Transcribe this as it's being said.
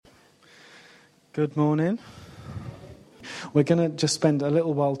Good morning. We're going to just spend a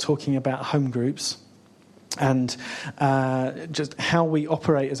little while talking about home groups and just how we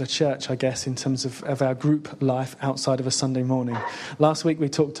operate as a church, I guess, in terms of our group life outside of a Sunday morning. Last week we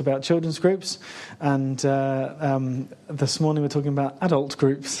talked about children's groups, and this morning we're talking about adult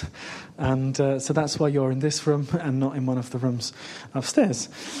groups. And so that's why you're in this room and not in one of the rooms upstairs.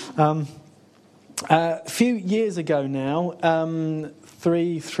 A few years ago now,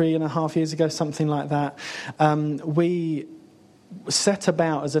 3.5 years ago, something like that, we set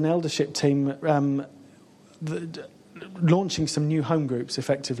about as an eldership team launching some new home groups,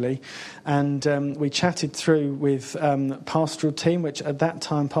 effectively, and we chatted through with pastoral team, which at that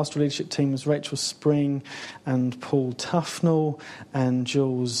time pastoral leadership team was Rachel Spring and Paul Tufnell and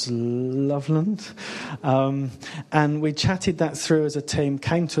Jules Loveland, and we chatted that through as a team,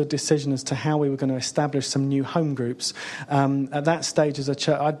 came to a decision as to how we were going to establish some new home groups. At that stage as a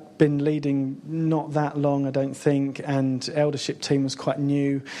church, I'd been leading not that long, I don't think, and eldership team was quite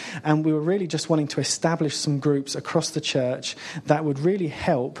new, and we were really just wanting to establish some groups across the church that would really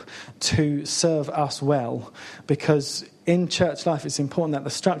help to serve us well, because in church life it's important that the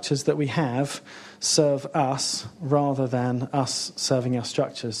structures that we have serve us rather than us serving our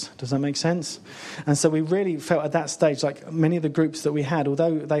structures. Does that make sense? And so we really felt at that stage like many of the groups that we had,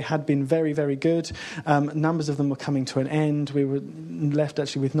 although they had been very, very good, numbers of them were coming to an end. We were left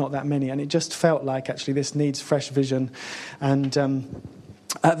actually with not that many, and it just felt like actually this needs fresh vision. And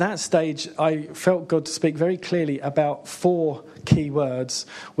at that stage, I felt God to speak very clearly about 4 key words,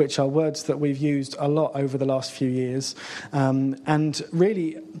 which are words that we've used a lot over the last few years. And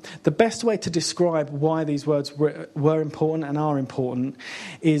really, the best way to describe why these words were important and are important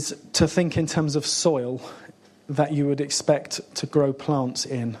is to think in terms of soil that you would expect to grow plants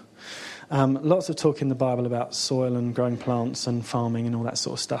in. Lots of talk in the Bible about soil and growing plants and farming and all that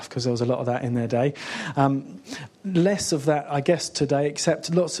sort of stuff, because there was a lot of that in their day. Less of that, I guess, today,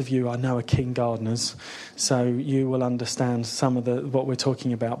 except lots of you I know are keen gardeners, so you will understand some of what we're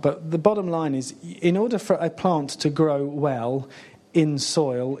talking about. But the bottom line is, in order for a plant to grow well in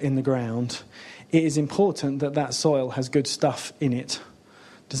soil, in the ground, it is important that that soil has good stuff in it.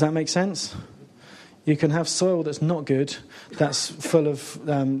 Does that make sense? You can have soil that's not good, that's full of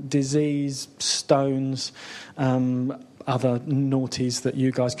disease, stones, other naughties that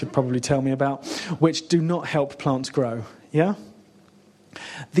you guys could probably tell me about, which do not help plants grow, yeah?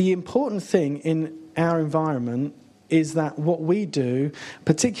 The important thing in our environment is that what we do,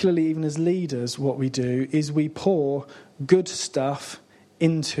 particularly even as leaders, what we do is we pour good stuff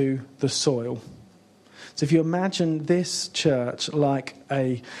into the soil. So if you imagine this church like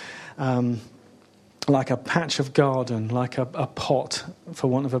a patch of garden, like a pot, for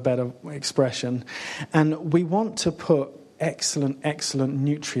want of a better expression. And we want to put excellent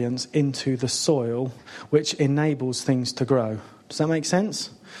nutrients into the soil, which enables things to grow. Does that make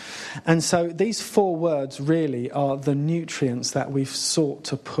sense? And so these 4 words really are the nutrients that we've sought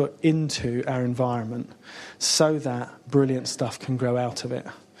to put into our environment so that brilliant stuff can grow out of it.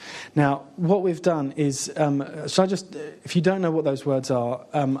 Now, what we've done is, if you don't know what those words are,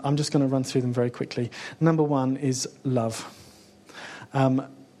 I'm just going to run through them very quickly. Number 1 is love.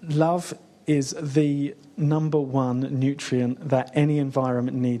 Love is the number 1 nutrient that any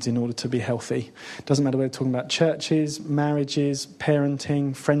environment needs in order to be healthy. Doesn't matter whether we're talking about churches, marriages,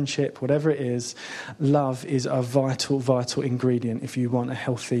 parenting, friendship, whatever it is, love is a vital ingredient if you want a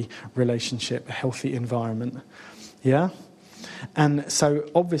healthy relationship, a healthy environment. Yeah? And so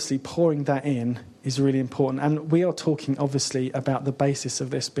obviously pouring that in is really important. And we are talking obviously about the basis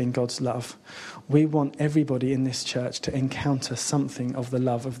of this being God's love. We want everybody in this church to encounter something of the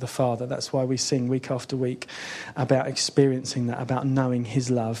love of the Father. That's why we sing week after week about experiencing that, about knowing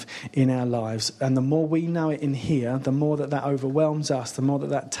his love in our lives. And the more we know it in here, the more that overwhelms us, the more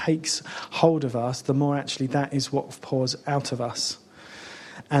that takes hold of us, the more actually that is what pours out of us.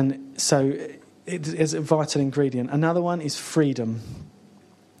 And so it is a vital ingredient. Another one is freedom.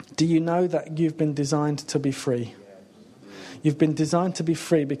 Do you know that you've been designed to be free? You've been designed to be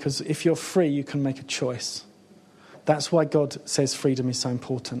free because if you're free, you can make a choice. That's why God says freedom is so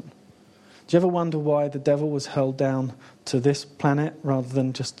important. Do you ever wonder why the devil was hurled down to this planet rather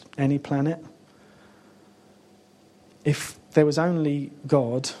than just any planet? If there was only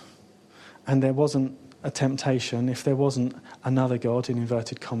God and there wasn't a temptation, if there wasn't another God, in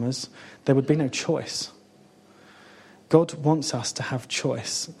inverted commas, there would be no choice. God wants us to have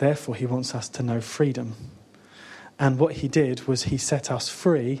choice. Therefore, he wants us to know freedom. And what he did was he set us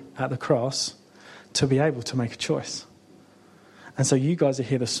free at the cross to be able to make a choice. And so you guys are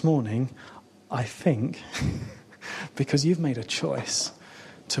here this morning, I think, because you've made a choice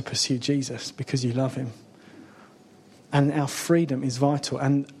to pursue Jesus because you love him. And our freedom is vital.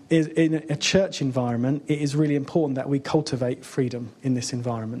 And in a church environment, it is really important that we cultivate freedom in this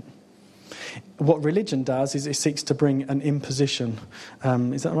environment. What religion does is it seeks to bring an imposition.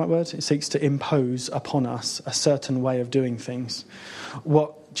 Is that the right word? It seeks to impose upon us a certain way of doing things.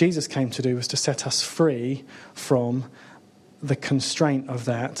 What Jesus came to do was to set us free from the constraint of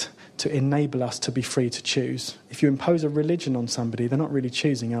that, to enable us to be free to choose. If you impose a religion on somebody, they're not really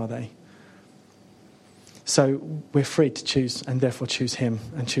choosing, are they? So we're free to choose, and therefore choose him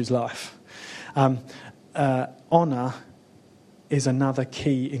and choose life. Honour is another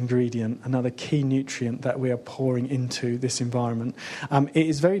key ingredient, another key nutrient that we are pouring into this environment. It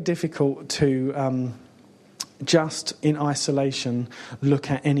is very difficult to just in isolation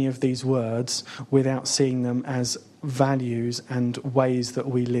look at any of these words without seeing them as values and ways that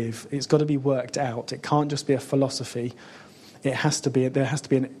we live. It's got to be worked out. It can't just be a philosophy. There has to be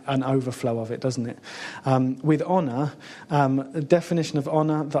an overflow of it, doesn't it? With honour, the definition of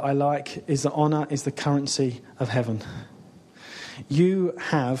honour that I like is that honour is the currency of heaven. You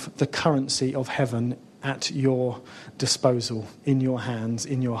have the currency of heaven at your disposal, in your hands,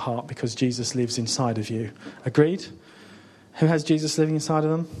 in your heart, because Jesus lives inside of you. Agreed? Who has Jesus living inside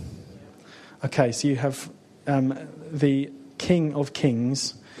of them? Okay, so you have the King of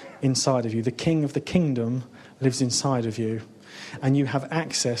Kings inside of you. The King of the kingdom lives inside of you. And you have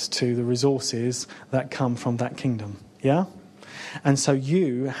access to the resources that come from that kingdom. Yeah? And so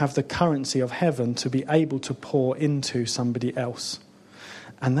you have the currency of heaven to be able to pour into somebody else.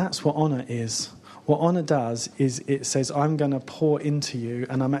 And that's what honour is. What honour does is it says, I'm going to pour into you,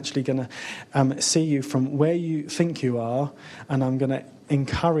 and I'm actually going to see you from where you think you are, and I'm going to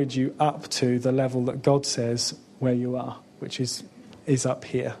encourage you up to the level that God says where you are, which is up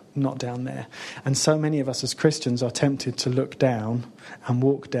here, not down there. And so many of us as Christians are tempted to look down and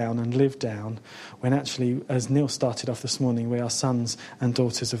walk down and live down, when actually, as Neil started off this morning, we are sons and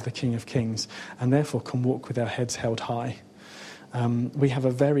daughters of the King of Kings, and therefore can walk with our heads held high. We have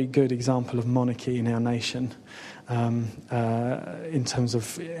a very good example of monarchy in our nation, in terms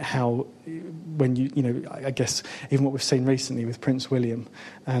of how, when I guess even what we've seen recently with Prince William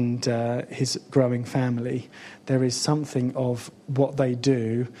and his growing family, there is something of what they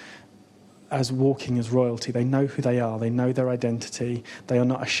do as walking as royalty. They know who they are, they know their identity, they are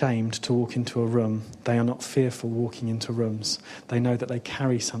not ashamed to walk into a room, they are not fearful walking into rooms, they know that they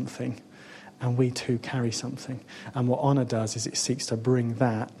carry something. And we too carry something. And what honour does is it seeks to bring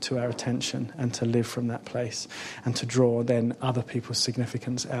that to our attention and to live from that place and to draw then other people's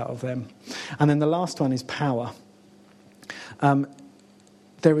significance out of them. And then the last one is power.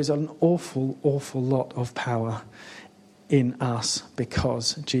 There is an awful, awful lot of power in us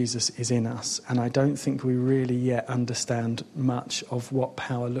because Jesus is in us. And I don't think we really yet understand much of what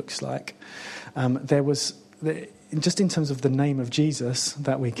power looks like. Just in terms of the name of Jesus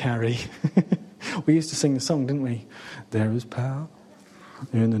that we carry, we used to sing the song, didn't we? There is power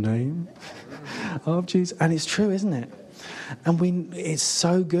in the name of Jesus. And it's true, isn't it? And it's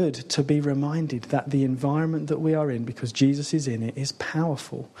so good to be reminded that the environment that we are in, because Jesus is in it, is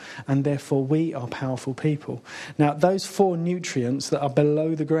powerful. And therefore we are powerful people. Now, those 4 nutrients that are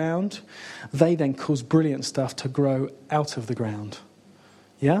below the ground, they then cause brilliant stuff to grow out of the ground.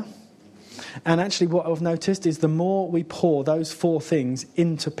 Yeah? And actually what I've noticed is the more we pour those 4 things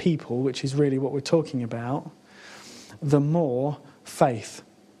into people, which is really what we're talking about, the more faith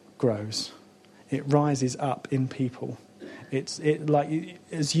grows. It rises up in people.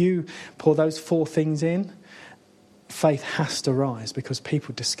 As you pour those 4 things in, faith has to rise because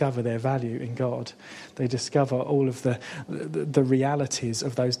people discover their value in God. They discover all of the realities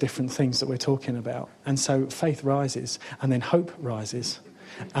of those different things that we're talking about. And so faith rises, and then hope rises.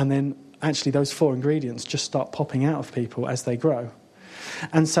 And then actually those 4 ingredients just start popping out of people as they grow.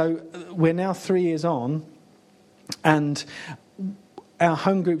 And so we're now 3 years on, and our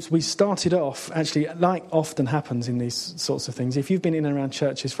home groups, we started off, actually, like often happens in these sorts of things. If you've been in and around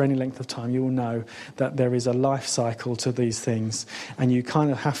churches for any length of time, you will know that there is a life cycle to these things. And you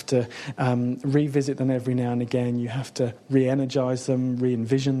kind of have to revisit them every now and again. You have to re-energise them,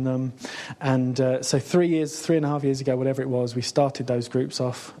 re-envision them. And so 3.5 years ago, whatever it was, we started those groups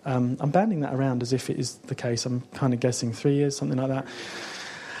off. I'm banding that around as if it is the case. I'm kind of guessing 3 years, something like that.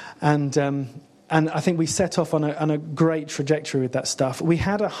 And I think we set off on a great trajectory with that stuff. We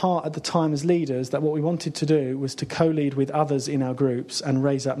had a heart at the time as leaders that what we wanted to do was to co-lead with others in our groups and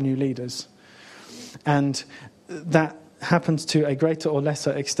raise up new leaders. And that happens to a greater or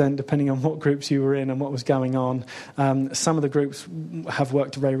lesser extent depending on what groups you were in and what was going on. Some of the groups have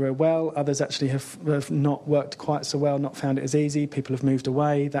worked very, very well. Others actually have not worked quite so well, not found it as easy. People have moved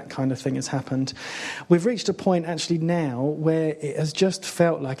away. That kind of thing has happened. We've reached a point actually now where it has just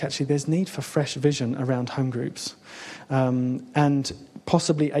felt like actually there's need for fresh vision around home groups. And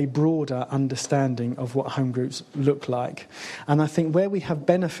possibly a broader understanding of what home groups look like. And I think where we have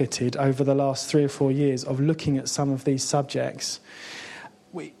benefited over the last 3 or 4 years of looking at some of these subjects,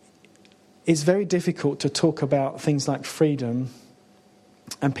 it's very difficult to talk about things like freedom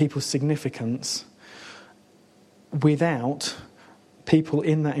and people's significance without people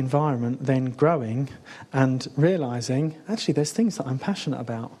in that environment then growing and realising, actually, there's things that I'm passionate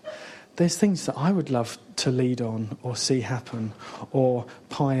about. There's things that I would love to lead on or see happen or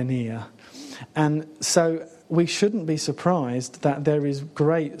pioneer. And so we shouldn't be surprised that there is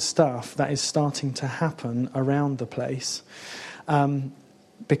great stuff that is starting to happen around the place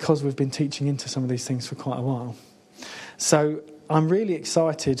because we've been teaching into some of these things for quite a while. So I'm really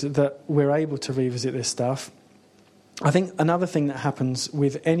excited that we're able to revisit this stuff. I think another thing that happens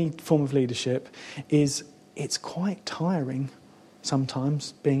with any form of leadership is it's quite tiring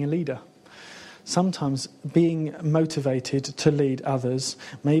sometimes being a leader. Sometimes being motivated to lead others,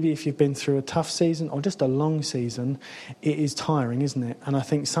 maybe if you've been through a tough season or just a long season, it is tiring, isn't it? And I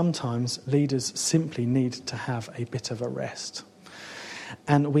think sometimes leaders simply need to have a bit of a rest.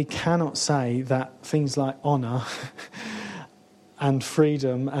 And we cannot say that things like honour and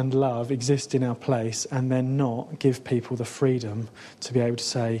freedom and love exist in our place and then not give people the freedom to be able to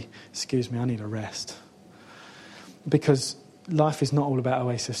say, excuse me, I need a rest. Because life is not all about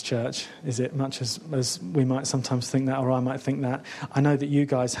Oasis Church, is it? Much as we might sometimes think that, or I might think that. I know that you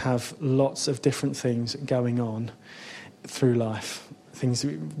guys have lots of different things going on through life. Things,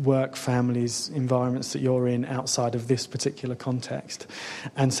 work, families, environments that you're in outside of this particular context.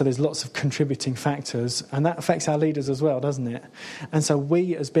 And so there's lots of contributing factors, and that affects our leaders as well, doesn't it? And so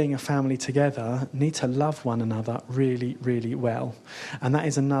we, as being a family together, need to love one another really, really well. And that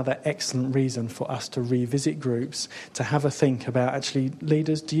is another excellent reason for us to revisit groups, to have a think about, actually,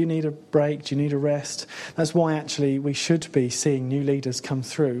 leaders, do you need a break? Do you need a rest? That's why, actually, we should be seeing new leaders come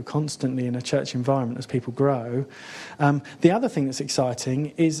through constantly in a church environment as people grow. The other thing that's exciting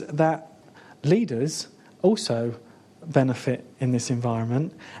is that leaders also benefit in this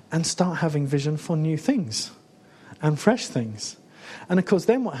environment and start having vision for new things and fresh things. And of course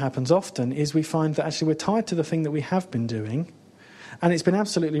then what happens often is we find that actually we're tied to the thing that we have been doing, and it's been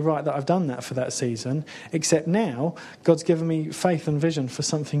absolutely right that I've done that for that season, except now God's given me faith and vision for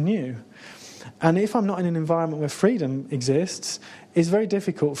something new. And if I'm not in an environment where freedom exists, it's very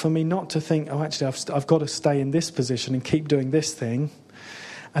difficult for me not to think, oh, actually, I've got to stay in this position and keep doing this thing.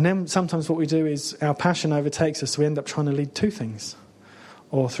 And then sometimes what we do is our passion overtakes us, so we end up trying to lead 2 things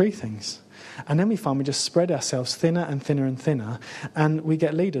or 3 things. And then we find we just spread ourselves thinner and thinner and thinner, and we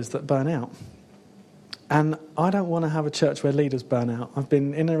get leaders that burn out. And I don't want to have a church where leaders burn out. I've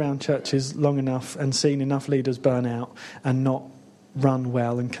been in and around churches long enough and seen enough leaders burn out and not run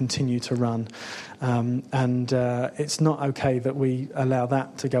well and continue to run. It's not okay that we allow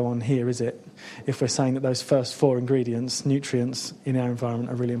that to go on here, is it? If we're saying that those first 4 ingredients, nutrients in our environment,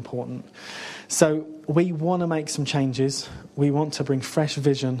 are really important. So we want to make some changes. We want to bring fresh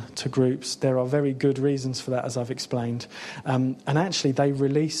vision to groups. There are very good reasons for that, as I've explained. And actually, they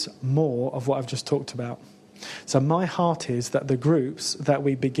release more of what I've just talked about. So my heart is that the groups that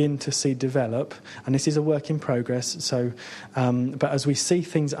we begin to see develop, and this is a work in progress, but as we see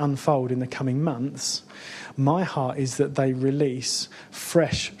things unfold in the coming months, my heart is that they release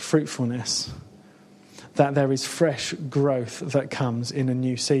fresh fruitfulness, that there is fresh growth that comes in a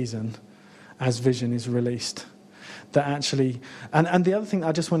new season as vision is released. That actually, and the other thing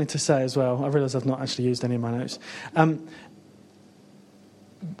I just wanted to say as well, I realise I've not actually used any of my notes,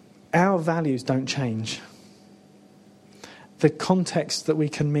 our values don't change. The context that we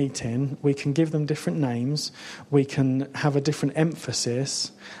can meet in, we can give them different names, we can have a different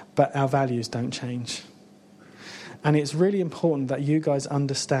emphasis, but our values don't change. And it's really important that you guys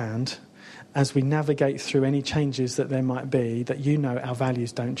understand, as we navigate through any changes that there might be, that you know our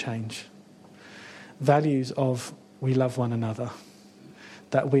values don't change. Values of we love one another,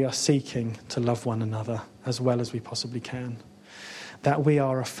 that we are seeking to love one another as well as we possibly can, that we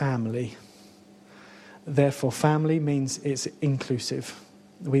are a family. Therefore, family means it's inclusive.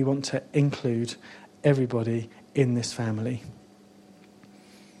 We want to include everybody in this family.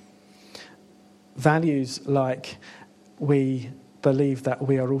 Values like we believe that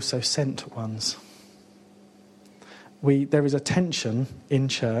we are also sent ones. There is a tension in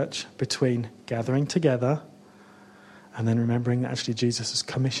church between gathering together and then remembering that actually Jesus has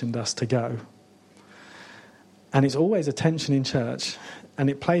commissioned us to go. And it's always a tension in church, and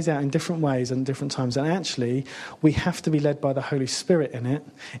it plays out in different ways and different times. And actually, we have to be led by the Holy Spirit in it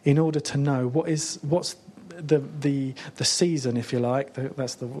in order to know what's the season, if you like.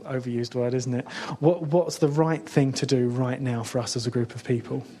 That's the overused word, isn't it? What's the right thing to do right now for us as a group of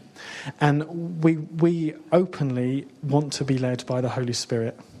people? And we openly want to be led by the Holy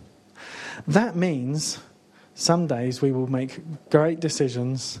Spirit. That means some days we will make great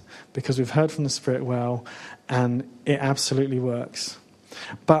decisions because we've heard from the Spirit well, and it absolutely works.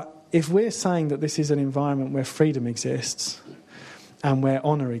 But if we're saying that this is an environment where freedom exists and where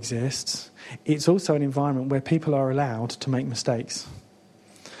honour exists, it's also an environment where people are allowed to make mistakes.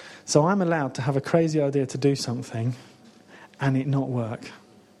 So I'm allowed to have a crazy idea to do something and it not work.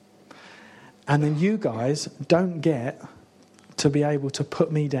 And then you guys don't get to be able to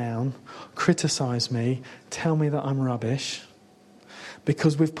put me down, criticise me, tell me that I'm rubbish,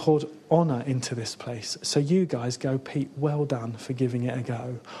 because we've poured honour into this place. So you guys go, Pete, well done for giving it a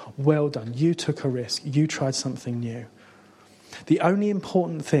go. Well done. You took a risk. You tried something new. The only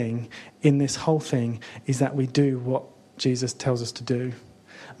important thing in this whole thing is that we do what Jesus tells us to do,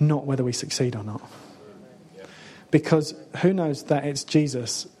 not whether we succeed or not. Because who knows that it's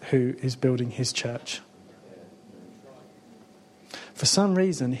Jesus who is building his church? For some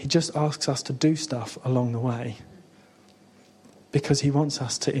reason, he just asks us to do stuff along the way because he wants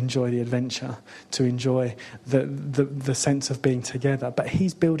us to enjoy the adventure, to enjoy the sense of being together. But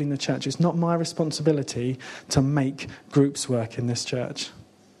he's building the church. It's not my responsibility to make groups work in this church.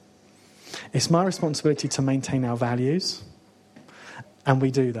 It's my responsibility to maintain our values, and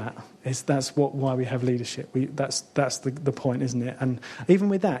we do that. That's why we have leadership. That's the point, isn't it? And even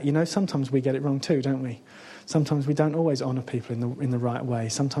with that, sometimes we get it wrong too, don't we? Sometimes we don't always honour people in the right way.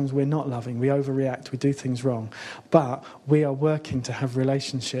 Sometimes we're not loving. We overreact. We do things wrong. But we are working to have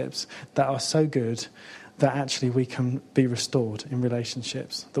relationships that are so good that actually we can be restored in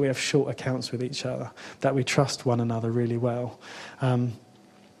relationships, that we have short accounts with each other, that we trust one another really well.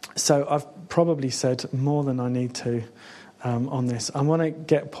 So I've probably said more than I need to on this. I want to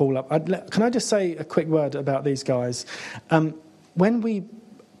get Paul up. Can I just say a quick word about these guys? When we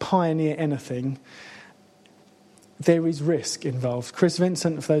pioneer anything, there is risk involved. Chris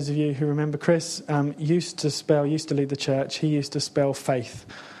Vincent, for those of you who remember Chris, used to lead the church. He used to spell faith,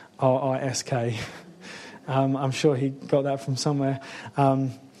 R-I-S-K. I'm sure he got that from somewhere.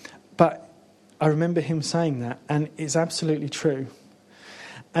 But I remember him saying that, and it's absolutely true.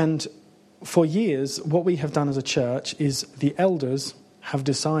 And for years, what we have done as a church is the elders have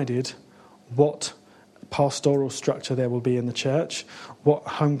decided what pastoral structure there will be in the church, what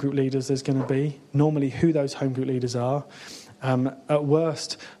home group leaders there's going to be, normally who those home group leaders are, at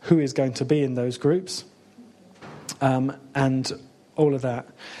worst, who is going to be in those groups, and all of that.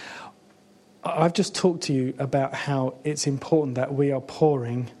 I've just talked to you about how it's important that we are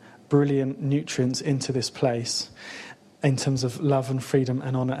pouring brilliant nutrients into this place in terms of love and freedom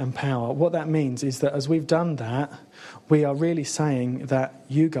and honour and power. What that means is that as we've done that, we are really saying that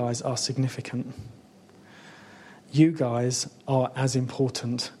you guys are significant. You guys are as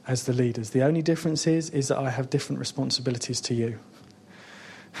important as the leaders. The only difference is that I have different responsibilities to you.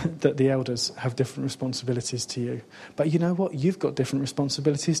 That the elders have different responsibilities to you. But you know what? You've got different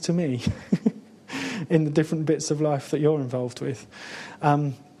responsibilities to me in the different bits of life that you're involved with.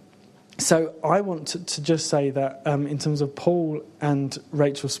 So I want to just say that in terms of Paul and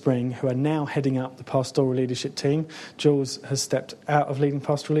Rachel Spring, who are now heading up the pastoral leadership team, Jules has stepped out of leading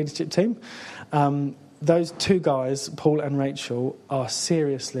pastoral leadership team. Those two guys, Paul and Rachel, are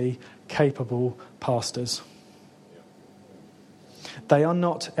seriously capable pastors. They are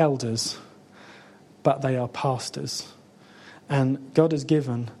not elders, but they are pastors. And God has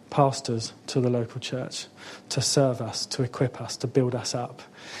given pastors to the local church to serve us, to equip us, to build us up.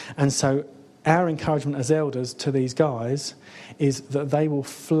 And so our encouragement as elders to these guys is that they will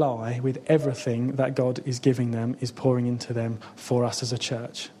fly with everything that God is giving them, is pouring into them for us as a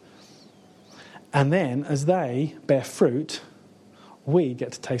church. And then, as they bear fruit, we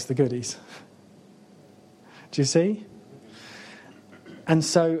get to taste the goodies. Do you see? And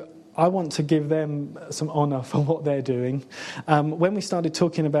so I want to give them some honour for what they're doing. When we started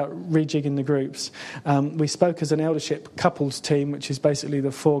talking about rejigging the groups, we spoke as an eldership couples team, which is basically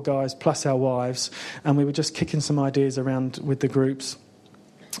the 4 guys plus our wives, and we were just kicking some ideas around with the groups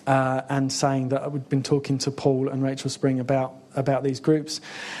and saying that we'd been talking to Paul and Rachel Spring about about these groups.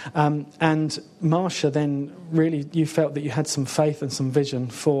 And Marsha, then really you felt that you had some faith and some vision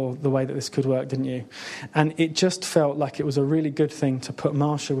for the way that this could work, didn't you? And it just felt like it was a really good thing to put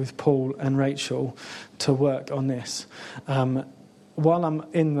Marsha with Paul and Rachel to work on this. While I'm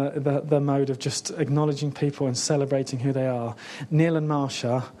in the mode of just acknowledging people and celebrating who they are, Neil and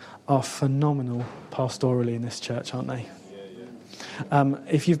Marsha are phenomenal pastorally in this church, aren't they?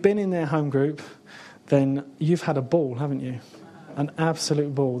 If you've been in their home group, then you've had a ball, haven't you? An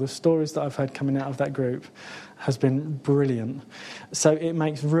absolute ball. The stories that I've had coming out of that group has been brilliant. So it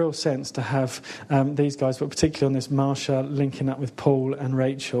makes real sense to have these guys, but particularly on this, Marsha linking up with Paul and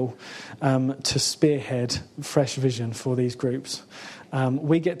Rachel to spearhead fresh vision for these groups.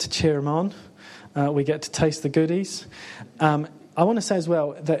 We get to cheer them on. We get to taste the goodies. I want to say as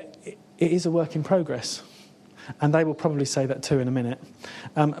well that it is a work in progress. And they will probably say that too in a minute.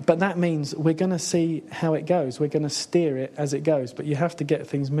 But that means we're going to see how it goes. We're going to steer it as it goes. But you have to get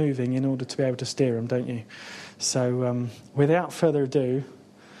things moving in order to be able to steer them, don't you? So without further ado,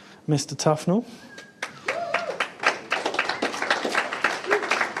 Mr. Tufnell.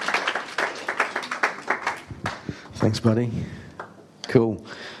 Thanks, buddy. Cool.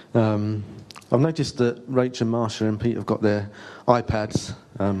 I've noticed that Rachel, Marsha and Pete have got their iPads.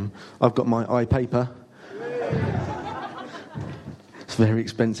 I've got my iPaper. It's very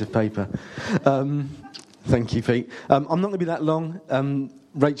expensive paper. Thank you, Pete. I'm not going to be that long.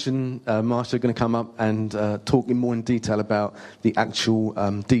 Rachel and Marsha are going to come up and talk in more in detail about the actual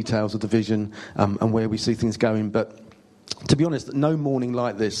details of the vision and where we see things going. But to be honest, no morning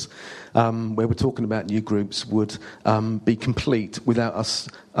like this, where we're talking about new groups, would be complete without us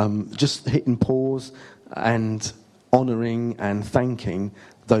just hitting pause and honouring and thanking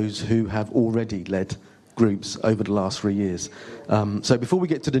those who have already led groups over the last 3 years. So before we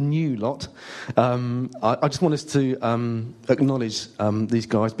get to the new lot, I just want us to acknowledge these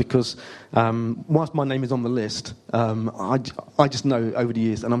guys because whilst my name is on the list, I just know over the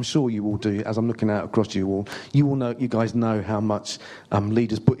years, and I'm sure you all do, as I'm looking out across you all know, you guys know how much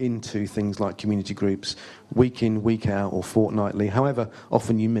leaders put into things like community groups, week in, week out, or fortnightly, however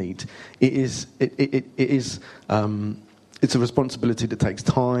often you meet. It's a responsibility that takes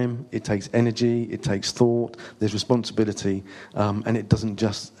time, it takes energy, it takes thought, there's responsibility, and it doesn't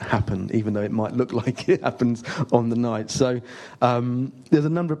just happen, even though it might look like it happens on the night. So there's a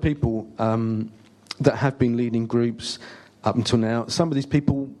number of people that have been leading groups up until now. Some of these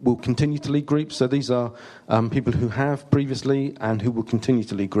people will continue to lead groups, so these are people who have previously and who will continue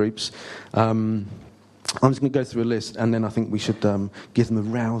to lead groups. I'm just going to go through a list, and then I think we should give them a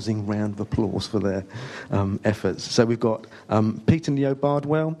rousing round of applause for their efforts. So we've got Pete and Leo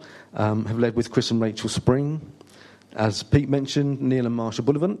Bardwell, have led with Chris and Rachel Spring. As Pete mentioned, Neil and Marsha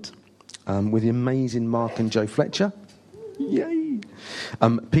Bullivant, with the amazing Mark and Joe Fletcher. Yay!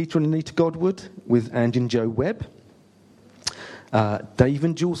 Peter and Anita Godwood with Angie and Joe Webb. Dave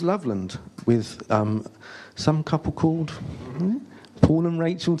and Jules Loveland with some couple called Paul and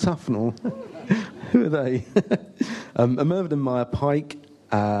Rachel Tufnell. Who are they? Mervyn and Maya Pike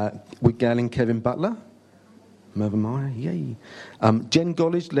with Gal and Kevin Butler. Mervyn Maya, yay. Jen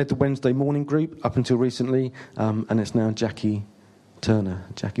Gollage led the Wednesday morning group up until recently, and it's now Jackie Turner.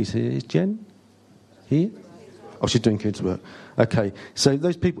 Jackie's here. Is Jen here? Oh, she's doing kids' work. Okay, so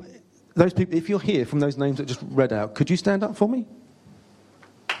those people, if you're here from those names that just read out, could you stand up for me?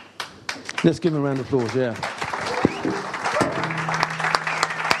 Let's give them a round of applause, yeah.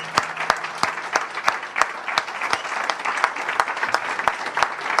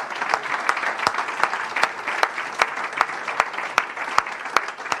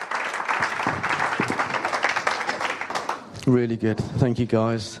 Really good. Thank you,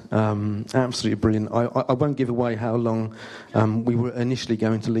 guys. Absolutely brilliant. I won't give away how long we were initially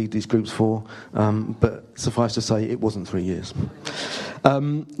going to lead these groups for, but suffice to say, it wasn't 3 years.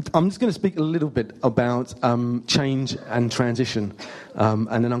 I'm just going to speak a little bit about change and transition, and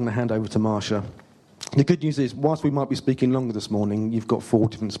then I'm going to hand over to Marsha. The good news is, whilst we might be speaking longer this morning, you've got 4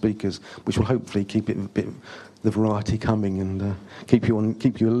 different speakers, which will hopefully keep it a bit the variety coming and keep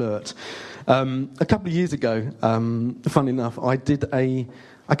you alert. A couple of years ago, funnily enough, I did I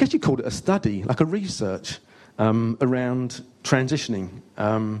guess you called it a study, like a research around transitioning.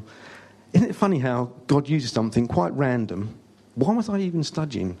 Isn't it funny how God uses something quite random? Why was I even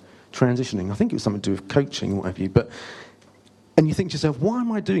studying transitioning? I think it was something to do with coaching or what have you, and you think to yourself, why am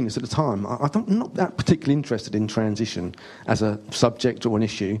I doing this at the time? I'm not that particularly interested in transition as a subject or an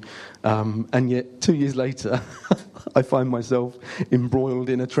issue. And yet, 2 years later, I find myself embroiled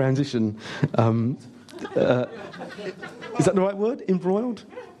in a transition. Is that the right word? Embroiled?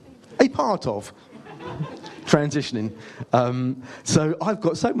 A part of. transitioning. So I've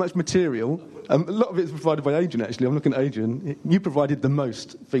got so much material. A lot of it's provided by Adrian, actually. I'm looking at Adrian. You provided the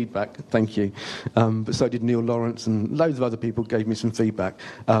most feedback, thank you. But so did Neil Lawrence, and loads of other people gave me some feedback.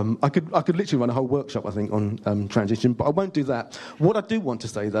 I could literally run a whole workshop, I think, on transition, but I won't do that. What I do want to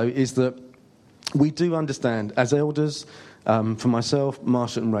say, though, is that we do understand, as elders, for myself,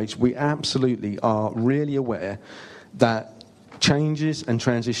 Marsha and Rach, we absolutely are really aware that changes and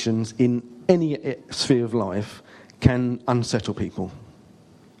transitions in any sphere of life can unsettle people.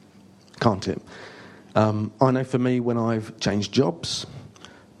 Can't it? I know for me, when I've changed jobs,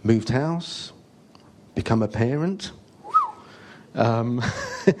 moved house, become a parent,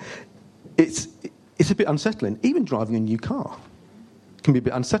 it's a bit unsettling. Even driving a new car can be a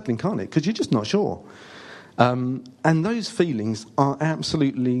bit unsettling, can't it? Because you're just not sure. And those feelings are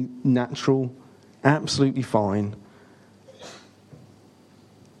absolutely natural, absolutely fine.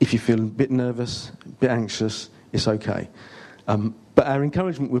 If you feel a bit nervous, a bit anxious, it's okay. But our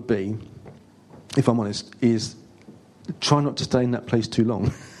encouragement would be, if I'm honest, is try not to stay in that place too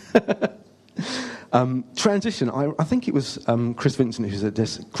long. Transition, I think it was Chris Vincent who said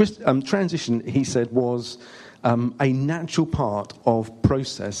this. Transition, he said, was a natural part of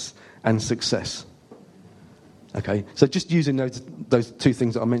process and success. Okay, so just using those two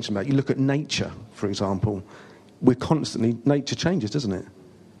things that I mentioned about, you look at nature, for example, nature changes, doesn't it?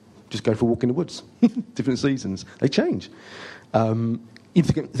 Just go for a walk in the woods. Different seasons, they change. You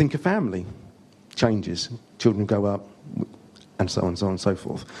think of family, changes. Children grow up, and so on and so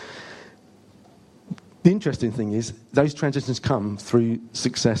forth. The interesting thing is, those transitions come through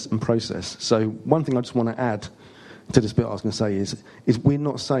success and process. So one thing I just want to add to this bit I was going to say is we're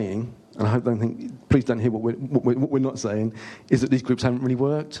not saying, and I hope please don't hear what we're not saying, is that these groups haven't really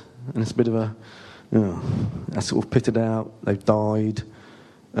worked, and it's a bit of a sort of pitted out, they've died.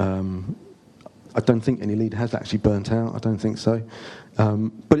 I don't think any leader has actually burnt out. I don't think so.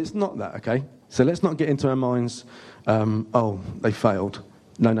 But it's not that, okay? So let's not get into our minds, they failed.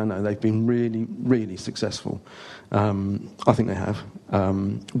 No. They've been really, really successful. I think they have.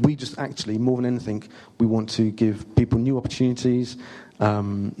 We just actually, more than anything, we want to give people new opportunities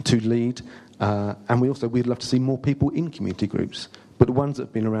to lead. And we'd love to see more people in community groups. But the ones that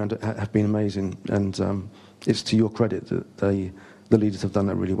have been around have been amazing. And it's to your credit that the leaders have done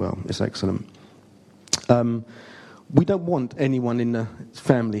that really well. It's excellent. We don't want anyone in the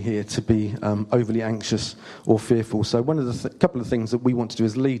family here to be overly anxious or fearful. So one of the couple of things that we want to do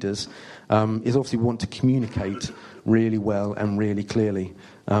as leaders is obviously we want to communicate really well and really clearly.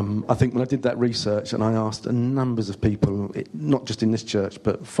 I think when I did that research and I asked numbers of people, not just in this church,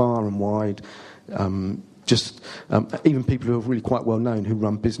 but far and wide, even people who are really quite well known, who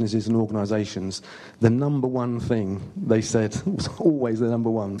run businesses and organisations, the number one thing they said was always the number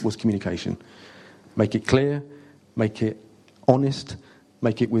one was communication. Make it clear, make it honest,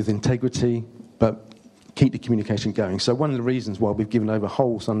 make it with integrity, but keep the communication going. So one of the reasons why we've given over a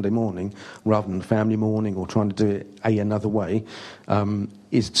whole Sunday morning rather than family morning or trying to do it another way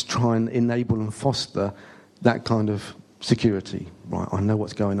is to try and enable and foster that kind of security. Right, I know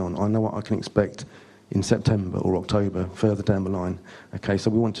what's going on. I know what I can expect in September or October, further down the line. Okay,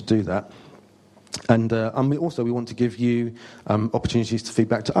 so we want to do that. And we want to give you opportunities to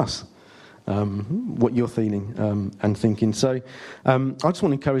feedback to us. What you're feeling and thinking. So I just want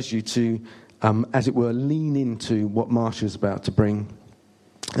to encourage you to, as it were, lean into what Marsha is about to bring,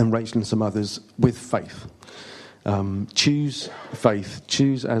 and Rachel and some others, with faith. Choose faith.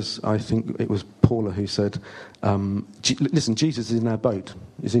 Choose, as I think it was Paula who said, listen, Jesus is in our boat,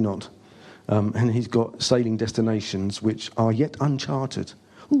 is he not? And he's got sailing destinations which are yet uncharted.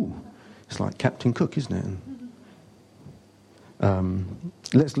 Ooh, it's like Captain Cook, isn't it?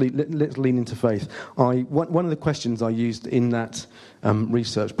 Let's lean into faith. One of the questions I used in that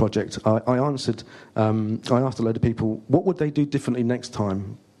research project, I asked a load of people, what would they do differently next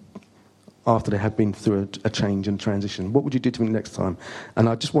time after they had been through a change and transition? What would you do to me next time? And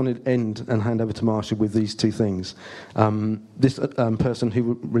I just wanted to end and hand over to Marsha with these two things. This person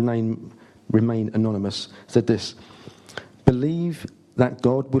who remain anonymous said this: believe that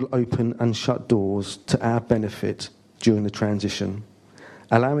God will open and shut doors to our benefit during the transition,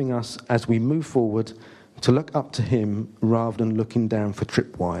 allowing us, as we move forward, to look up to him rather than looking down for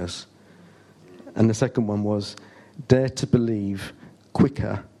tripwires. And the second one was, dare to believe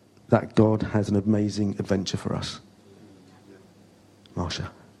quicker that God has an amazing adventure for us. Marsha.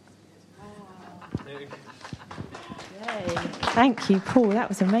 Thank you, Paul. That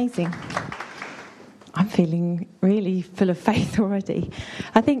was amazing. I'm feeling really full of faith already.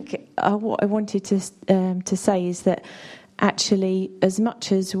 I think what I wanted to say is that actually, as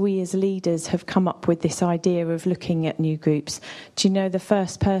much as we as leaders have come up with this idea of looking at new groups, do you know the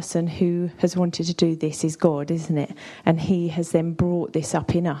first person who has wanted to do this is God, isn't it? And he has then brought this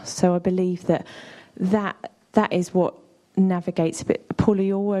up in us. So I believe that is what navigates a bit. Paula,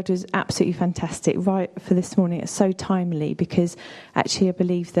 your word was absolutely fantastic right for this morning. It's so timely, because actually I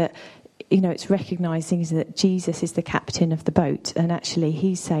believe that, it's recognising that Jesus is the captain of the boat, and actually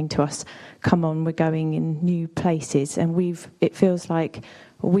he's saying to us, come on, we're going in new places. And it feels like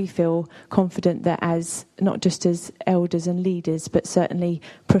we feel confident that as, not just as elders and leaders, but certainly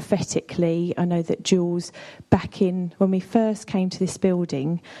prophetically, I know that Jules, back in, when we first came to this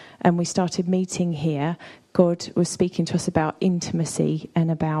building and we started meeting here, God was speaking to us about intimacy,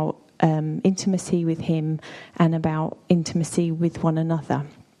 and about intimacy with him, and about intimacy with one another.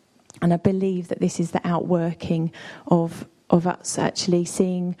 And I believe that this is the outworking of us actually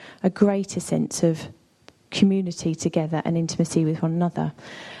seeing a greater sense of community together and intimacy with one another.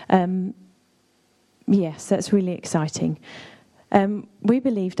 Yes, that's really exciting. We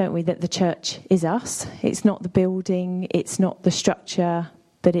believe, don't we, that the church is us. It's not the building, it's not the structure,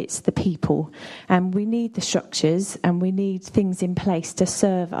 but it's the people. And we need the structures, and we need things in place to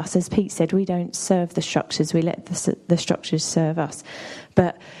serve us. As Pete said, we don't serve the structures, we let the structures serve us.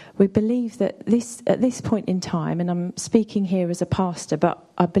 But we believe that at this point in time, and I'm speaking here as a pastor, but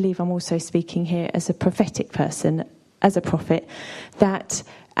I believe I'm also speaking here as a prophetic person, as a prophet, that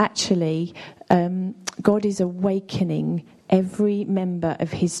actually God is awakening every member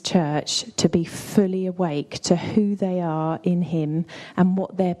of his church to be fully awake to who they are in him and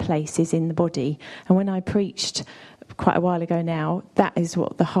what their place is in the body. And when I preached quite a while ago now, that is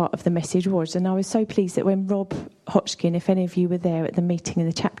what the heart of the message was. And I was so pleased that when Rob Hodgkin, if any of you were there at the meeting in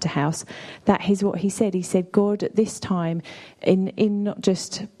the chapter house, that is what he said. He said, God at this time, in not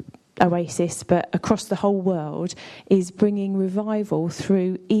just Oasis, but across the whole world, is bringing revival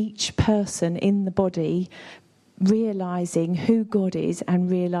through each person in the body, realising who God is and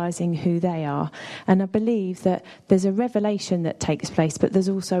realising who they are. And I believe that there's a revelation that takes place, but there's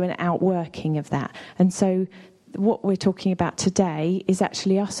also an outworking of that. And so what we're talking about today is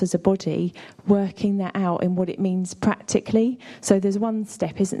actually us as a body working that out in what it means practically. So there's one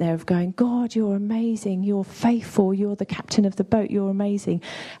step, isn't there, of going, God, you're amazing, you're faithful, you're the captain of the boat, you're amazing.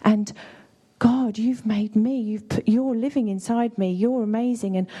 And God, you've made me, you're living inside me, you're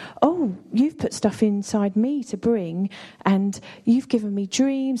amazing, and you've put stuff inside me to bring, and you've given me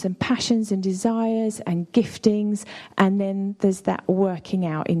dreams and passions and desires and giftings, and then there's that working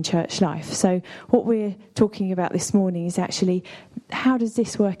out in church life. So what we're talking about this morning is actually, how does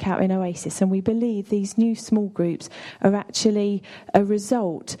this work out in Oasis? And we believe these new small groups are actually a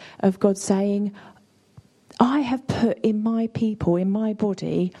result of God saying, I have put in my people, in my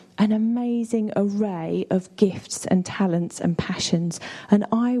body, an amazing array of gifts and talents and passions, and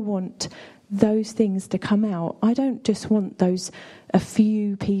I want those things to come out. I don't just want a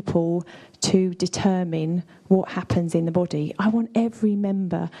few people to determine what happens in the body. I want every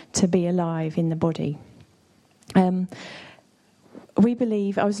member to be alive in the body. We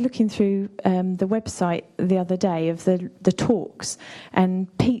believe, I was looking through the website the other day of the talks,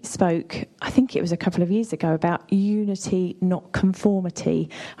 and Pete spoke, I think it was a couple of years ago, about unity, not conformity.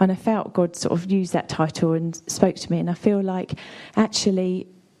 And I felt God sort of used that title and spoke to me. And I feel like actually,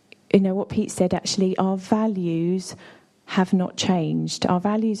 what Pete said, actually our values have not changed. Our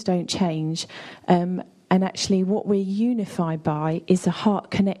values don't change. And actually what we're unified by is a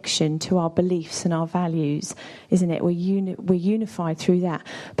heart connection to our beliefs and our values, isn't it? We're unified through that.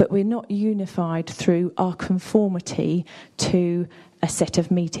 But we're not unified through our conformity to a set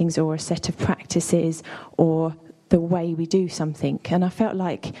of meetings or a set of practices or the way we do something. And I felt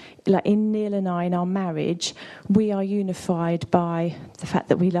like in Neil and I, in our marriage, we are unified by the fact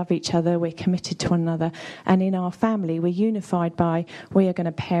that we love each other, we're committed to one another. And in our family, we're unified by, we are going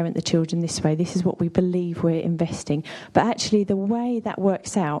to parent the children this way. This is what we believe we're investing. But actually, the way that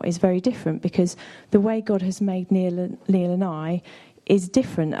works out is very different, because the way God has made Neil and I is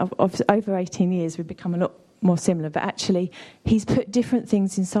different. Over 18 years, we've become a lot more similar, but actually he's put different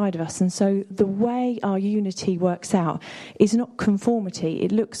things inside of us, and so the way our unity works out is not conformity.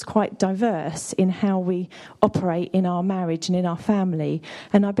 It looks quite diverse in how we operate in our marriage and in our family,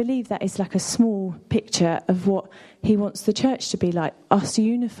 and I believe that is like a small picture of what he wants the church to be like, us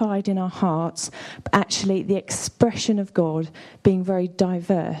unified in our hearts, but actually the expression of God being very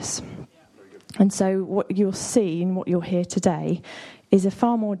diverse. And so what you'll see and what you'll hear today is a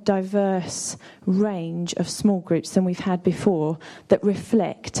far more diverse range of small groups than we've had before that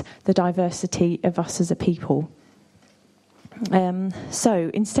reflect the diversity of us as a people.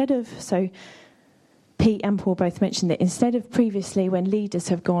 So Pete and Paul both mentioned that instead of previously when leaders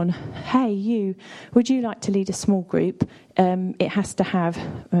have gone, hey, would you like to lead a small group? It has to have,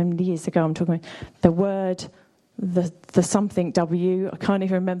 years ago I'm talking about the word, the something W, I can't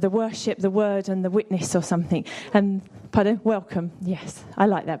even remember, the worship, the word and the witness or something. And, welcome, yes, I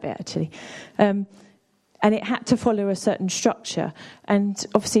like that bit actually. And it had to follow a certain structure. And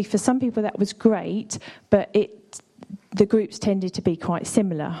obviously for some people that was great, but the groups tended to be quite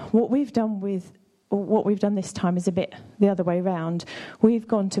similar. What we've done this time is a bit the other way around. We've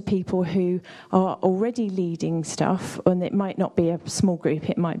gone to people who are already leading stuff, and it might not be a small group,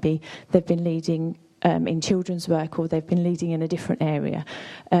 it might be they've been leading in children's work, or they've been leading in a different area.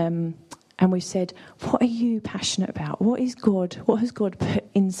 And we've said, what are you passionate about? What has God put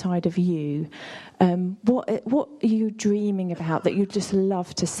inside of you? What are you dreaming about that you'd just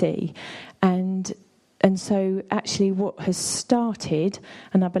love to see? And so actually what has started,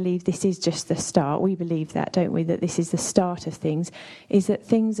 and I believe this is just the start, we believe that, don't we, that this is the start of things, is that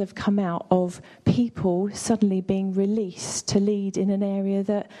things have come out of people suddenly being released to lead in an area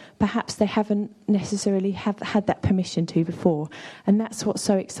that perhaps they haven't necessarily had that permission to before. And that's what's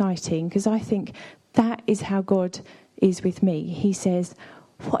so exciting, because I think that is how God is with me. He says,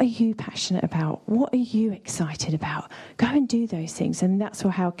 what are you passionate about? What are you excited about? Go and do those things. And that's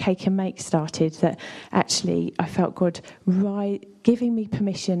how Cake and Make started, that actually I felt God giving me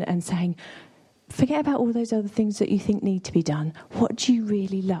permission and saying, forget about all those other things that you think need to be done. What do you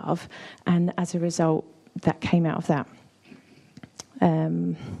really love? And as a result, that came out of that.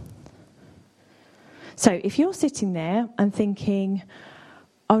 So if you're sitting there and thinking,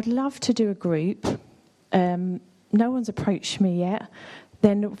 I would love to do a group, no one's approached me yet,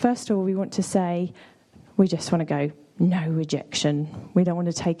 then first of all we want to say we just want to go no rejection. We don't want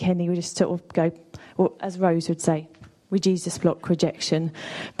to take any, we just sort of go, or as Rose would say, we Jesus block rejection.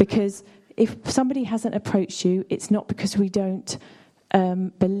 Because if somebody hasn't approached you, it's not because we don't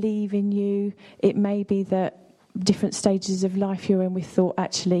believe in you. It may be that different stages of life you're in, we thought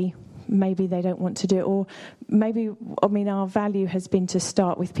actually maybe they don't want to do it, or maybe, our value has been to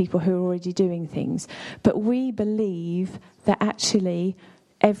start with people who are already doing things. But we believe that actually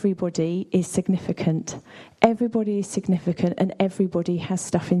everybody is significant. Everybody is significant, and everybody has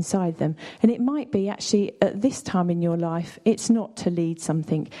stuff inside them. And it might be actually at this time in your life, it's not to lead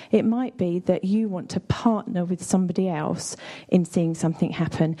something. It might be that you want to partner with somebody else in seeing something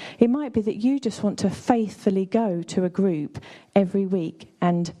happen. It might be that you just want to faithfully go to a group every week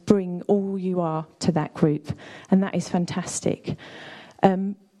and bring all you are to that group. And that is fantastic.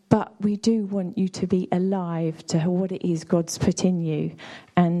 But we do want you to be alive to what it is God's put in you.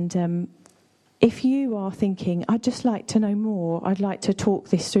 And if you are thinking, I'd just like to know more, I'd like to talk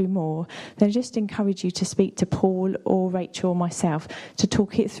this through more, then I just encourage you to speak to Paul or Rachel or myself to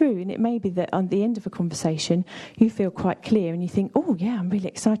talk it through. And it may be that at the end of a conversation, you feel quite clear and you think, oh, yeah, I'm really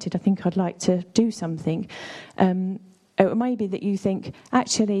excited. I think I'd like to do something. It may be that you think,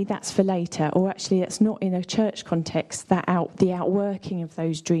 actually, that's for later, or actually, that's not in a church context, the outworking of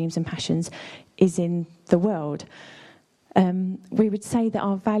those dreams and passions is in the world. We would say that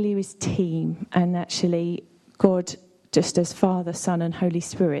our value is team, and actually, God, just as Father, Son, and Holy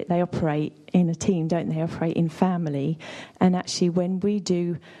Spirit, they operate in a team, don't they? They operate in family. And actually, when we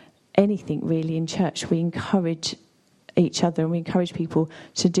do anything really in church, we encourage each other, and we encourage people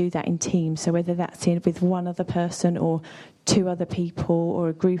to do that in teams. So whether that's with one other person or two other people or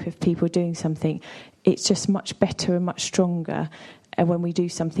a group of people doing something, it's just much better and much stronger when we do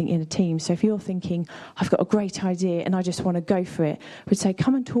something in a team. So if you're thinking, I've got a great idea and I just want to go for it, we'd say,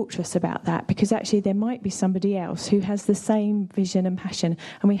 come and talk to us about that, because actually there might be somebody else who has the same vision and passion.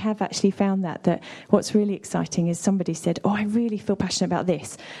 And we have actually found that what's really exciting is somebody said, oh, I really feel passionate about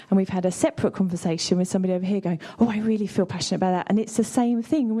this. And we've had a separate conversation with somebody over here going, oh, I really feel passionate about that. And it's the same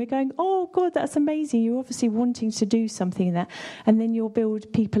thing. And we're going, oh, God, that's amazing. You're obviously wanting to do something in that. And then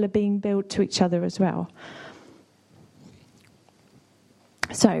people are being built to each other as well.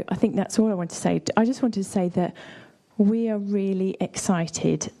 So I think that's all I want to say. I just wanted to say that we are really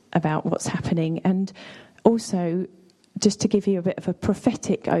excited about what's happening. And also, just to give you a bit of a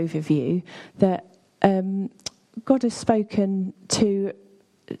prophetic overview, that God has spoken to,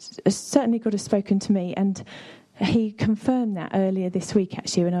 certainly God has spoken to me, and he confirmed that earlier this week,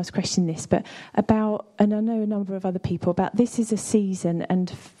 actually, when I was questioning this, but about, and I know a number of other people, about this is a season, and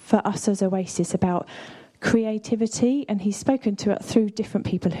for us as Oasis, about creativity. And he's spoken to it through different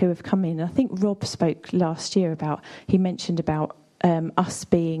people who have come in. I think Rob spoke last year he mentioned about us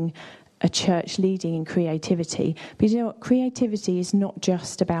being a church leading in creativity. But you know what? Creativity is not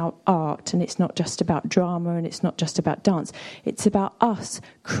just about art, and it's not just about drama, and it's not just about dance. It's about us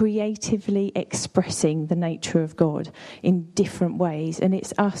creatively expressing the nature of God in different ways. And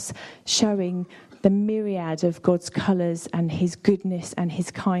it's us showing the myriad of God's colours and his goodness and his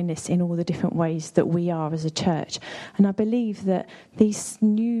kindness in all the different ways that we are as a church. And I believe that these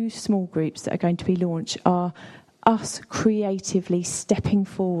new small groups that are going to be launched are us creatively stepping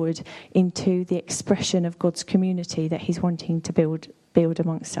forward into the expression of God's community that he's wanting to build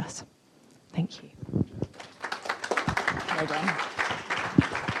amongst us. Thank you. Well done.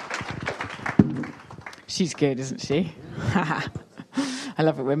 She's good, isn't she? I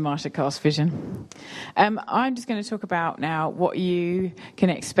love it when Marsha casts vision. I'm just going to talk about now what you can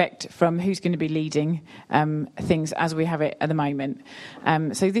expect from who's going to be leading things as we have it at the moment.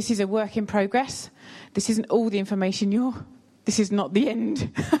 So this is a work in progress. This isn't all the information this is not the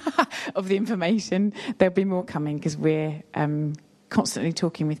end of the information. There'll be more coming because we're constantly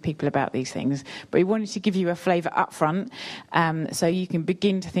talking with people about these things. But we wanted to give you a flavour up front so you can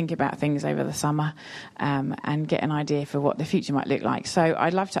begin to think about things over the summer and get an idea for what the future might look like. So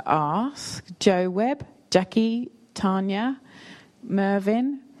I'd love to ask Joe Webb, Jackie, Tanya,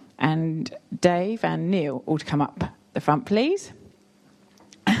 Mervyn and Dave and Neil all to come up the front, please.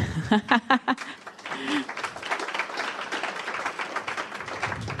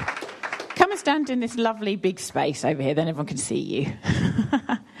 Come and stand in this lovely big space over here, then everyone can see you.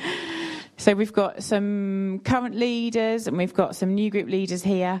 So we've got some current leaders and we've got some new group leaders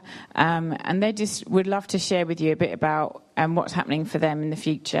here, and they just would love to share with you a bit about what's happening for them in the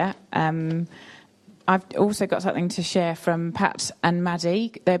future. I've also got something to share from Pat and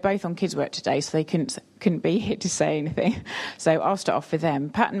Maddie. They're both on kids' work today, so they couldn't be here to say anything. So I'll start off with them.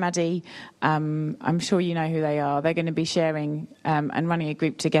 Pat and Maddie, I'm sure you know who they are. They're going to be sharing and running a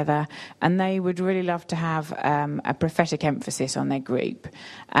group together, and they would really love to have a prophetic emphasis on their group.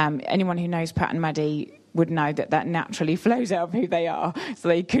 Anyone who knows Pat and Maddie would know that naturally flows out of who they are, so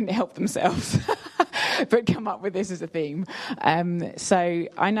they couldn't help themselves but come up with this as a theme. So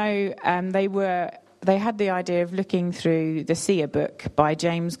I know they had the idea of looking through the Seer book by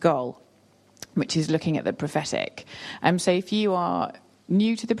James Goll, which is looking at the prophetic. So if you are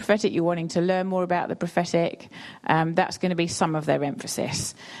new to the prophetic, you're wanting to learn more about the prophetic, that's going to be some of their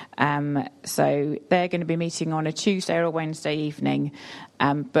emphasis. So they're going to be meeting on a Tuesday or a Wednesday evening,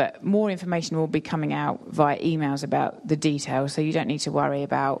 but more information will be coming out via emails about the details, so you don't need to worry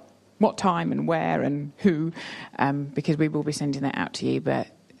about what time and where and who, because we will be sending that out to you.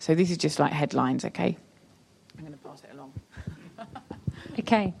 So this is just like headlines, okay? I'm going to pass it along.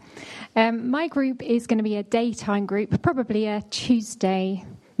 Okay. My group is going to be a daytime group, probably a Tuesday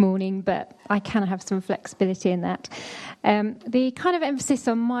morning, but I can have some flexibility in that. The kind of emphasis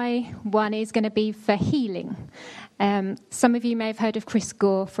on my one is going to be for healing. Some of you may have heard of Chris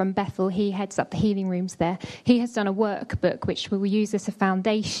Gore from Bethel. He heads up the healing rooms there. He has done a workbook which we will use as a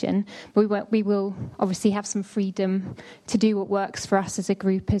foundation. We will obviously have some freedom to do what works for us as a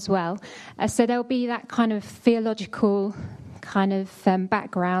group as well. So there'll be that kind of theological kind of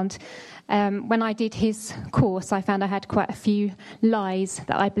background. When I did his course, I found I had quite a few lies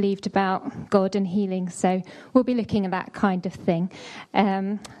that I believed about God and healing. So we'll be looking at that kind of thing.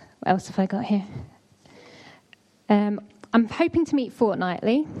 What else have I got here? I'm hoping to meet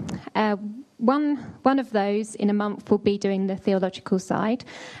fortnightly. One of those in a month will be doing the theological side,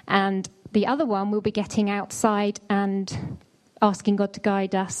 and the other one will be getting outside and asking God to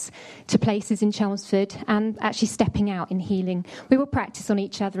guide us to places in Chelmsford and actually stepping out in healing. We will practice on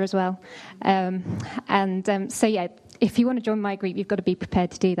each other as well. So, yeah, if you want to join my group, you've got to be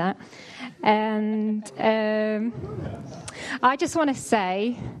prepared to do that. And I just want to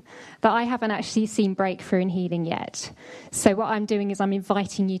say that I haven't actually seen breakthrough in healing yet. So what I'm doing is I'm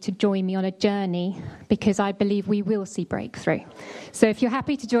inviting you to join me on a journey, because I believe we will see breakthrough. So if you're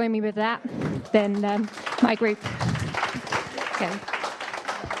happy to join me with that, then my group... Okay.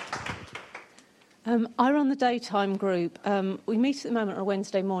 I run the daytime group. We meet at the moment on a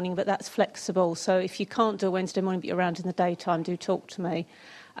Wednesday morning, but that's flexible. So if you can't do a Wednesday morning but you're around in the daytime, do talk to me.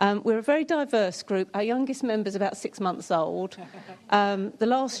 We're a very diverse group. Our youngest member's about 6 months old. The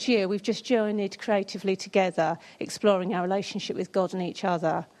last year we've just journeyed creatively together, exploring our relationship with God and each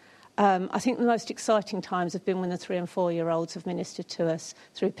other. I think the most exciting times have been when the 3 and 4 year olds have ministered to us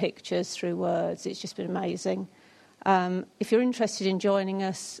through pictures, through words. It's just been amazing. If you're interested in joining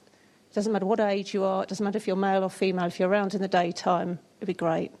us, it doesn't matter what age you are, it doesn't matter if you're male or female, if you're around in the daytime, it'd be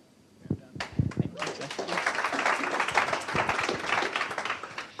great.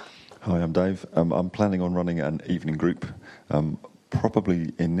 Hi, I'm Dave. I'm planning on running an evening group.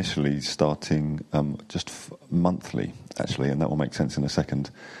 probably initially starting just monthly, actually, and that will make sense in a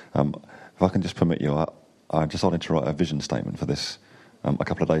second. If I can just permit you, I decided to write a vision statement for this a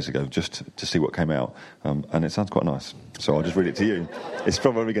couple of days ago, just to see what came out, and it sounds quite nice. So I'll just read it to you. It's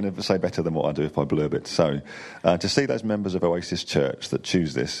probably going to say better than what I do if I blurb it. So, to see those members of Oasis Church that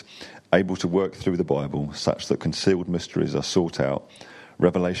choose this, able to work through the Bible such that concealed mysteries are sought out,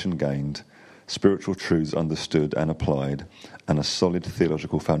 revelation gained, spiritual truths understood and applied, and a solid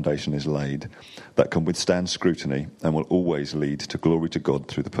theological foundation is laid that can withstand scrutiny and will always lead to glory to God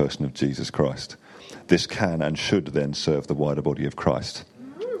through the person of Jesus Christ. This can and should then serve the wider body of Christ.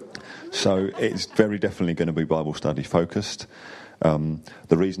 So it's very definitely going to be Bible study focused. The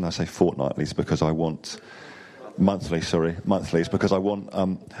reason I say fortnightly is because I want monthly is because I want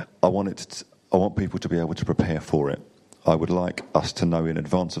people to be able to prepare for it. I would like us to know in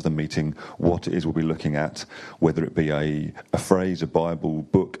advance of the meeting what it is we'll be looking at, whether it be a phrase, a Bible,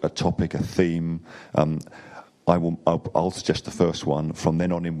 book, a topic, a theme. I'll suggest the first one. From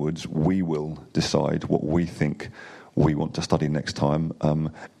then on inwards, we will decide what we think we want to study next time.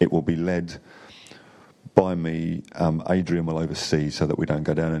 It will be led by me. Adrian will oversee so that we don't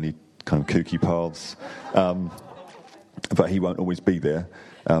go down any kind of kooky paths. But he won't always be there.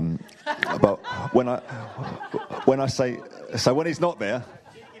 But when I say, so when he's not there,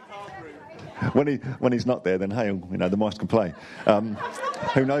 when he's not there, then hey, the mice can play.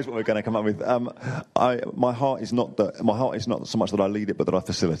 Who knows what we're going to come up with? My heart is not so much that I lead it, but that I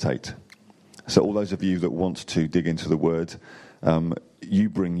facilitate. So all those of you that want to dig into the Word, you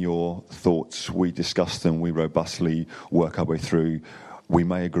bring your thoughts. We discuss them. We robustly work our way through. We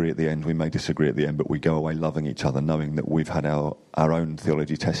may agree at the end, we may disagree at the end, but we go away loving each other, knowing that we've had our own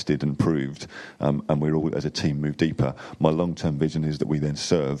theology tested and proved, and we're all, as a team, move deeper. My long-term vision is that we then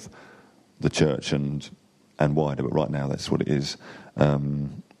serve the church and wider, but right now that's what it is.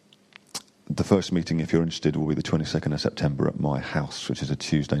 The first meeting, if you're interested, will be the 22nd of September at my house, which is a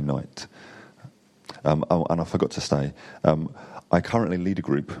Tuesday night. And I forgot to say, I currently lead a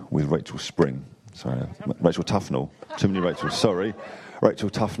group with Rachel Tufnell. Too many Rachels, sorry. Rachel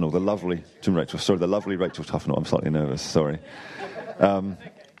Tufnell, the lovely Rachel Tufnell. I'm slightly nervous, sorry.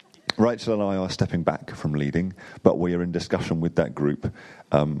 Rachel and I are stepping back from leading, but we are in discussion with that group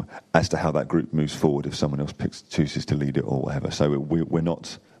as to how that group moves forward if someone else chooses to lead it or whatever. So we're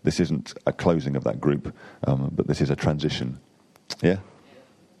not, this isn't a closing of that group, but this is a transition. Yeah?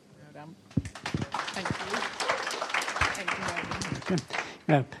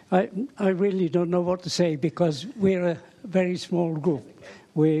 I really don't know what to say because we're a very small group.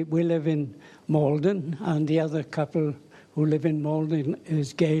 We live in Malden, and the other couple who live in Malden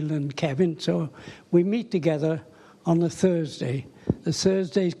is Gail and Kevin. So we meet together on a Thursday. The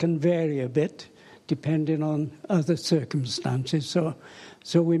Thursdays can vary a bit depending on other circumstances.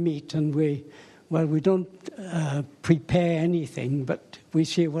 So we meet and we don't prepare anything, but we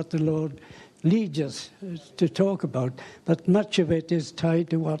see what the Lord leads us to talk about. But much of it is tied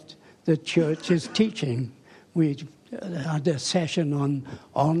to what the church is teaching. We had a session on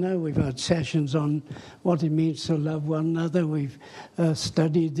honour. We've had sessions on what it means to love one another. We've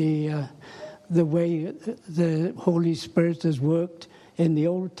studied the way the Holy Spirit has worked in the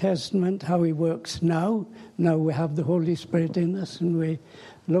Old Testament, how he works now. Now we have the Holy Spirit in us, and we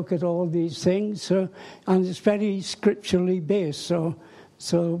look at all these things. And it's very scripturally based. So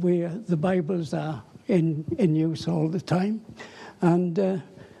the Bibles are in use all the time, and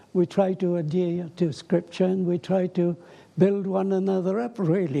we try to adhere to Scripture, and we try to build one another up.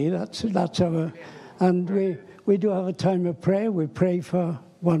 Really, that's our. And we do have a time of prayer. We pray for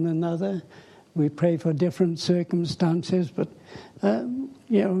one another. We pray for different circumstances, but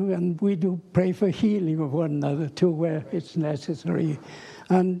and we do pray for healing of one another too, where it's necessary.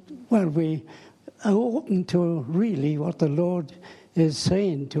 And we are open to really what the Lord is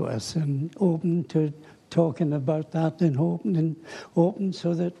saying to us, and open to talking about that, and open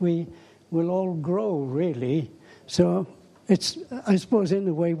so that we will all grow, really. So it's, I suppose, in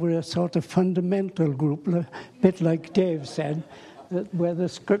a way, we're a sort of fundamental group, a bit like Dave said, where the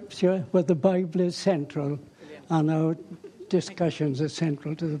Scripture, where the Bible is central, and our discussions are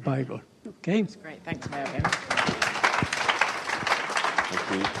central to the Bible. Okay? That's great. Thanks, Marion.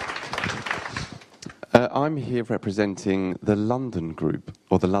 Thank you. I'm here representing the London group,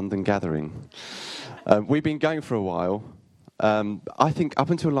 or the London Gathering. We've been going for a while. I think up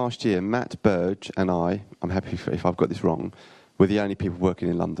until last year, Matt Burge and I'm happy if I've got this wrong, were the only people working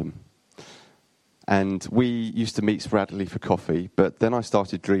in London. And we used to meet sporadically for coffee, but then I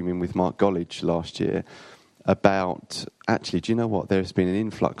started dreaming with Mark Gollidge last year about, actually, do you know what? There's been an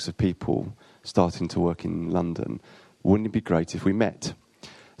influx of people starting to work in London, wouldn't it be great if we met?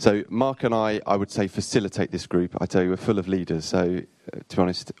 So Mark and I would say, facilitate this group. I tell you, we're full of leaders, so to be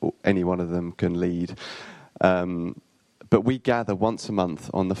honest, any one of them can lead. But we gather once a month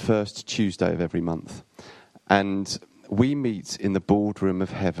on the first Tuesday of every month. And we meet in the boardroom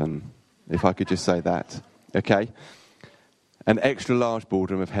of heaven, if I could just say that, okay? An extra large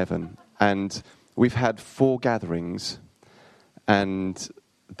boardroom of heaven. And we've had 4 gatherings, and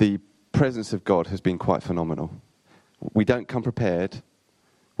the presence of God has been quite phenomenal. We don't come prepared.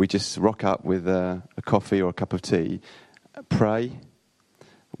 We just rock up with a coffee or a cup of tea, pray,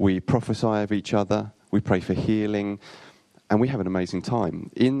 we prophesy of each other, we pray for healing, and we have an amazing time.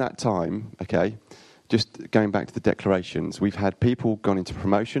 In that time, okay, just going back to the declarations, we've had people gone into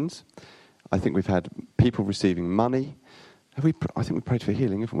promotions. I think we've had people receiving money. I think we prayed for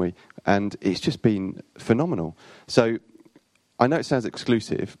healing, haven't we? And it's just been phenomenal. So I know it sounds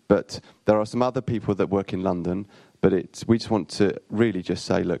exclusive, but there are some other people that work in London, but we just want to really just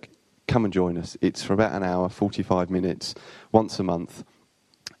say, look, come and join us. It's for about an hour, 45 minutes, once a month,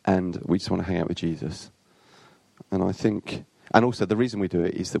 and we just want to hang out with Jesus. And I think, and also the reason we do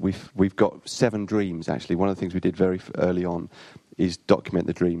it is that we've got 7 dreams, actually. One of the things we did very early on is document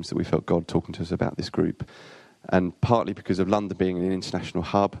the dreams that we felt God talking to us about this group. And partly because of London being an international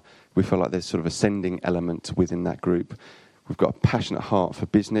hub, we feel like there's sort of a sending element within that group. We've got a passionate heart for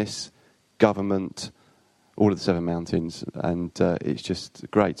business, government, all of the 7 mountains, and it's just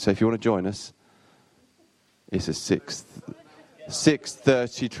great. So if you want to join us, it's a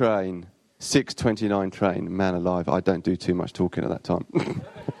 6:30 train, 6:29 train. Man alive, I don't do too much talking at that time.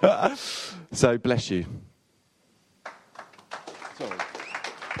 So bless you. Sorry.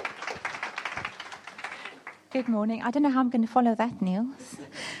 Good morning. I don't know how I'm going to follow that, Niels.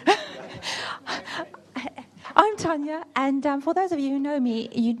 I'm Tanya, and for those of you who know me,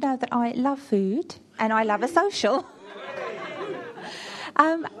 you know that I love food and I love a social.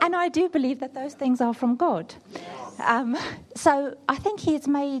 And I do believe that those things are from God. So I think He's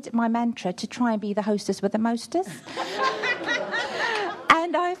made my mantra to try and be the hostess with the mostest.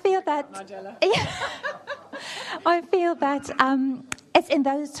 And I feel that... I feel that it's in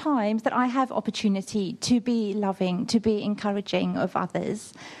those times that I have opportunity to be loving, to be encouraging of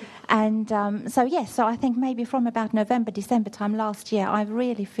others. And so I think maybe from about November, December time last year, I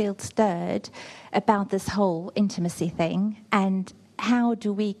really feel stirred about this whole intimacy thing and how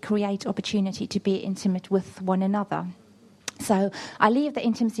do we create opportunity to be intimate with one another. So I leave the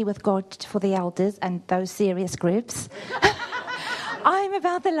intimacy with God for the elders and those serious groups. I'm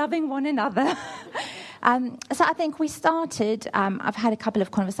about the loving one another. So I think we started, I've had a couple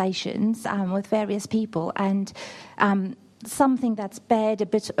of conversations with various people, and something that's bared a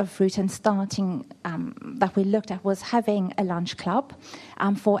bit of fruit and starting that we looked at was having a lunch club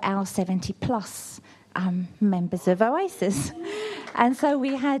for our 70 plus members of Oasis. And so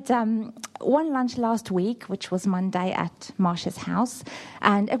we had one lunch last week, which was Monday at Marsha's house,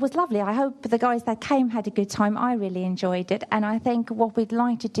 and it was lovely. I hope the guys that came had a good time. I really enjoyed it, and I think what we'd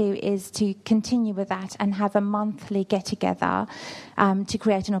like to do is to continue with that and have a monthly get-together to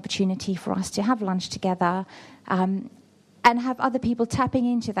create an opportunity for us to have lunch together and have other people tapping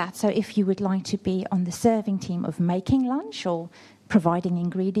into that. So if you would like to be on the serving team of making lunch or providing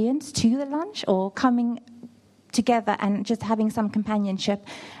ingredients to the lunch or coming together and just having some companionship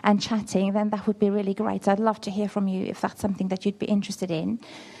and chatting, then that would be really great. So I'd love to hear from you if that's something that you'd be interested in.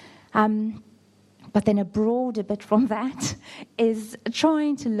 But then a broader bit from that is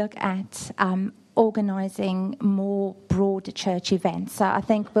trying to look at organising more broader church events. So I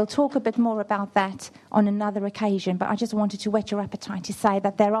think we'll talk a bit more about that on another occasion, but I just wanted to whet your appetite to say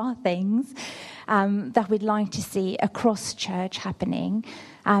that there are things that we'd like to see across church happening,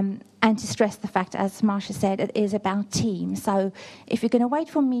 and to stress the fact, as Marsha said, it is about team. So if you're going to wait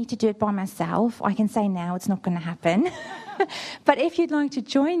for me to do it by myself, I can say now it's not going to happen. But if you'd like to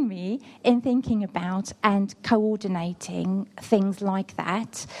join me in thinking about and coordinating things like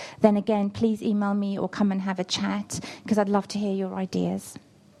that, then again, please email me or come and have a chat, because I'd love to hear your ideas.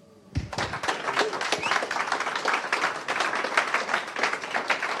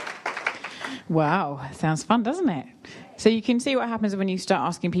 Wow, sounds fun, doesn't it? So you can see what happens when you start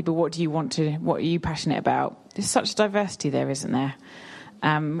asking people, what are you passionate about? There's such diversity there, isn't there?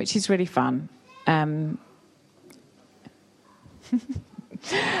 Which is really fun. The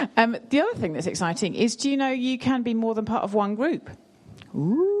other thing that's exciting is, do you know you can be more than part of one group?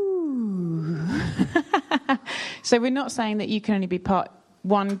 Ooh. So we're not saying that you can only be part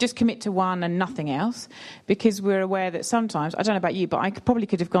one, just commit to one and nothing else, because we're aware that sometimes, I don't know about you, but I probably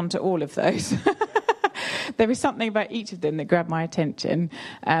could have gone to all of those. there is something about each of them that grabbed my attention.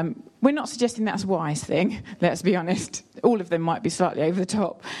 We're not suggesting that's a wise thing, let's be honest. All of them might be slightly over the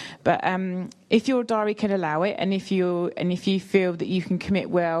top. But if your diary can allow it, and if you feel that you can commit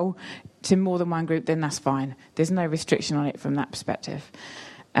well to more than one group, then that's fine. There's no restriction on it from that perspective.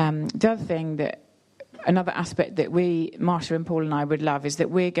 The other thing another aspect that Marsha and Paul and I would love is that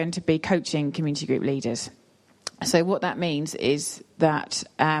we're going to be coaching community group leaders. So what that means is that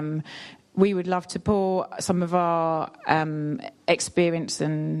we would love to pour some of our experience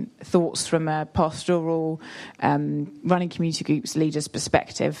and thoughts from a pastoral running community groups leaders'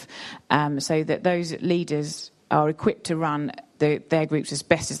 perspective, so that those leaders are equipped to run their groups as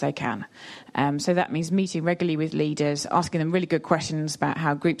best as they can. So that means meeting regularly with leaders, asking them really good questions about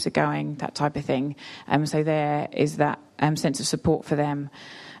how groups are going, that type of thing. So there is that sense of support for them.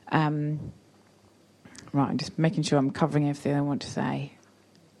 Right, I'm just making sure I'm covering everything I want to say.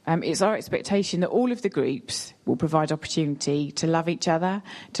 It's our expectation that all of the groups will provide opportunity to love each other,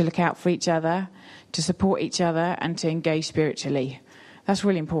 to look out for each other, to support each other, and to engage spiritually. That's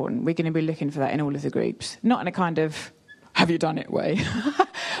really important. We're going to be looking for that in all of the groups. Not in a kind of, have you done it way,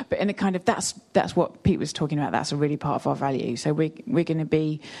 but in a kind of, that's what Pete was talking about. That's a really part of our value. So we're going to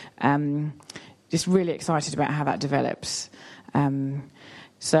be just really excited about how that develops.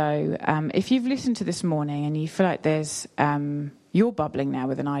 So if you've listened to this morning and you feel like you're bubbling now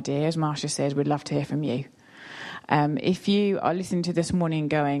with an idea, as Marsha said, we'd love to hear from you. If you are listening to this morning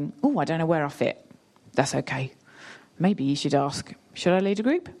going, oh, I don't know where I fit, that's okay. Maybe you should ask, should I lead a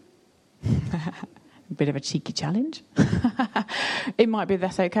group? A bit of a cheeky challenge. It might be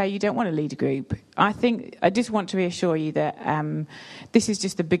that's okay, you don't want to lead a group. I just want to reassure you that this is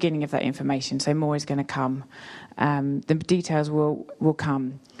just the beginning of that information, so more is going to come. The details will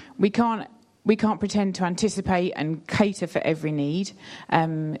come. We can't pretend to anticipate and cater for every need.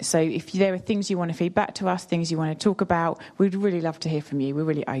 So if there are things you want to feed back to us, things you want to talk about, we'd really love to hear from you. We're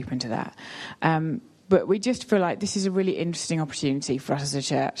really open to that. But we just feel like this is a really interesting opportunity for us as a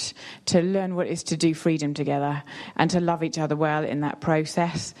church to learn what it is to do freedom together and to love each other well in that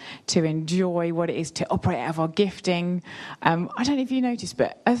process, to enjoy what it is to operate out of our gifting. I don't know if you noticed,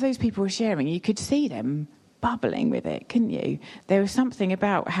 but as those people were sharing, you could see them bubbling with it, couldn't you? There was something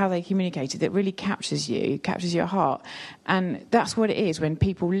about how they communicated that really captures your heart. And that's what it is when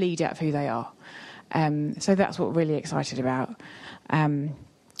people lead out of who they are. So that's what we're really excited about.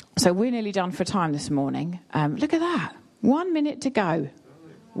 So we're nearly done for time this morning. Look at that. 1 minute to go.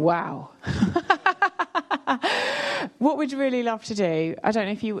 Wow. What we'd really love to do, I don't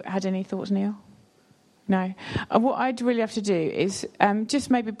know if you had any thoughts, Neil? No? What I'd really love to do is just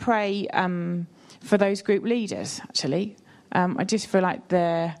maybe pray for those group leaders, actually. I just feel like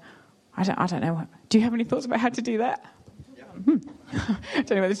I don't know. Do you have any thoughts about how to do that? Yeah. I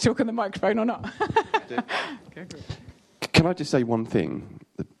don't know whether to talk on the microphone or not. Okay. Can I just say one thing?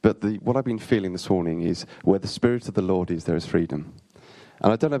 But what I've been feeling this morning is where the Spirit of the Lord is, there is freedom.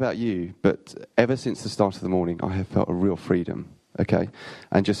 And I don't know about you, but ever since the start of the morning, I have felt a real freedom, okay?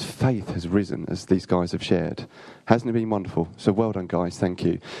 And just faith has risen, as these guys have shared. Hasn't it been wonderful? So well done, guys. Thank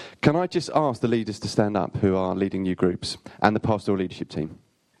you. Can I just ask the leaders to stand up who are leading new groups and the pastoral leadership team?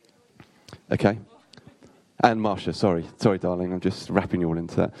 Okay? And Marsha, sorry, darling, I'm just wrapping you all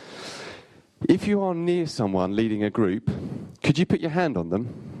into that. If you are near someone leading a group, could you put your hand on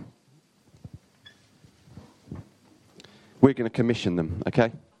them? We're going to commission them,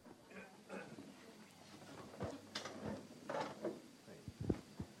 okay?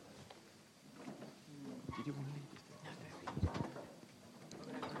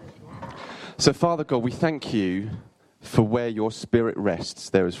 So, Father God, we thank you for where your Spirit rests,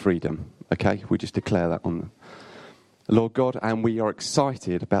 there is freedom, okay? We just declare that on them. Lord God, and we are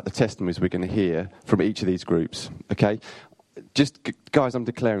excited about the testimonies we're going to hear from each of these groups, okay? Just, guys, I'm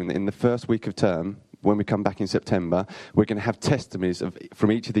declaring that in the first week of term, when we come back in September, we're going to have testimonies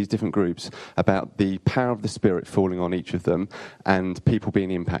from each of these different groups about the power of the Spirit falling on each of them and people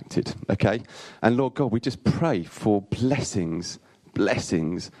being impacted, okay? And Lord God, we just pray for blessings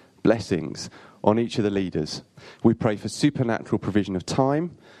on each of the leaders. We pray for supernatural provision of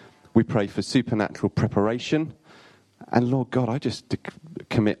time. We pray for supernatural preparation. And Lord God, I just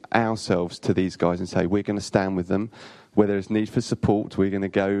commit ourselves to these guys and say we're going to stand with them. Where there is need for support, we're going to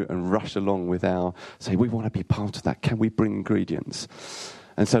go and rush along with say we want to be part of that. Can we bring ingredients?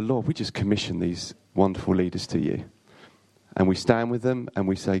 And so, Lord, we just commission these wonderful leaders to you. And we stand with them and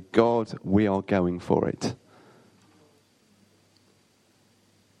we say, God, we are going for it.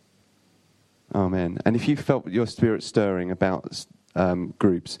 Amen. And if you felt your spirit stirring about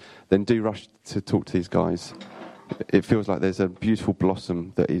groups, then do rush to talk to these guys. It feels like there's a beautiful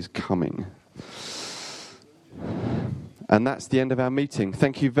blossom that is coming. And that's the end of our meeting.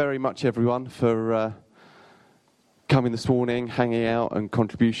 Thank you very much, everyone, for coming this morning, hanging out and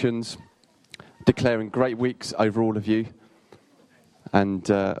contributions, declaring great weeks over all of you, and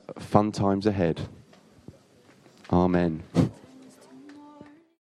fun times ahead. Amen.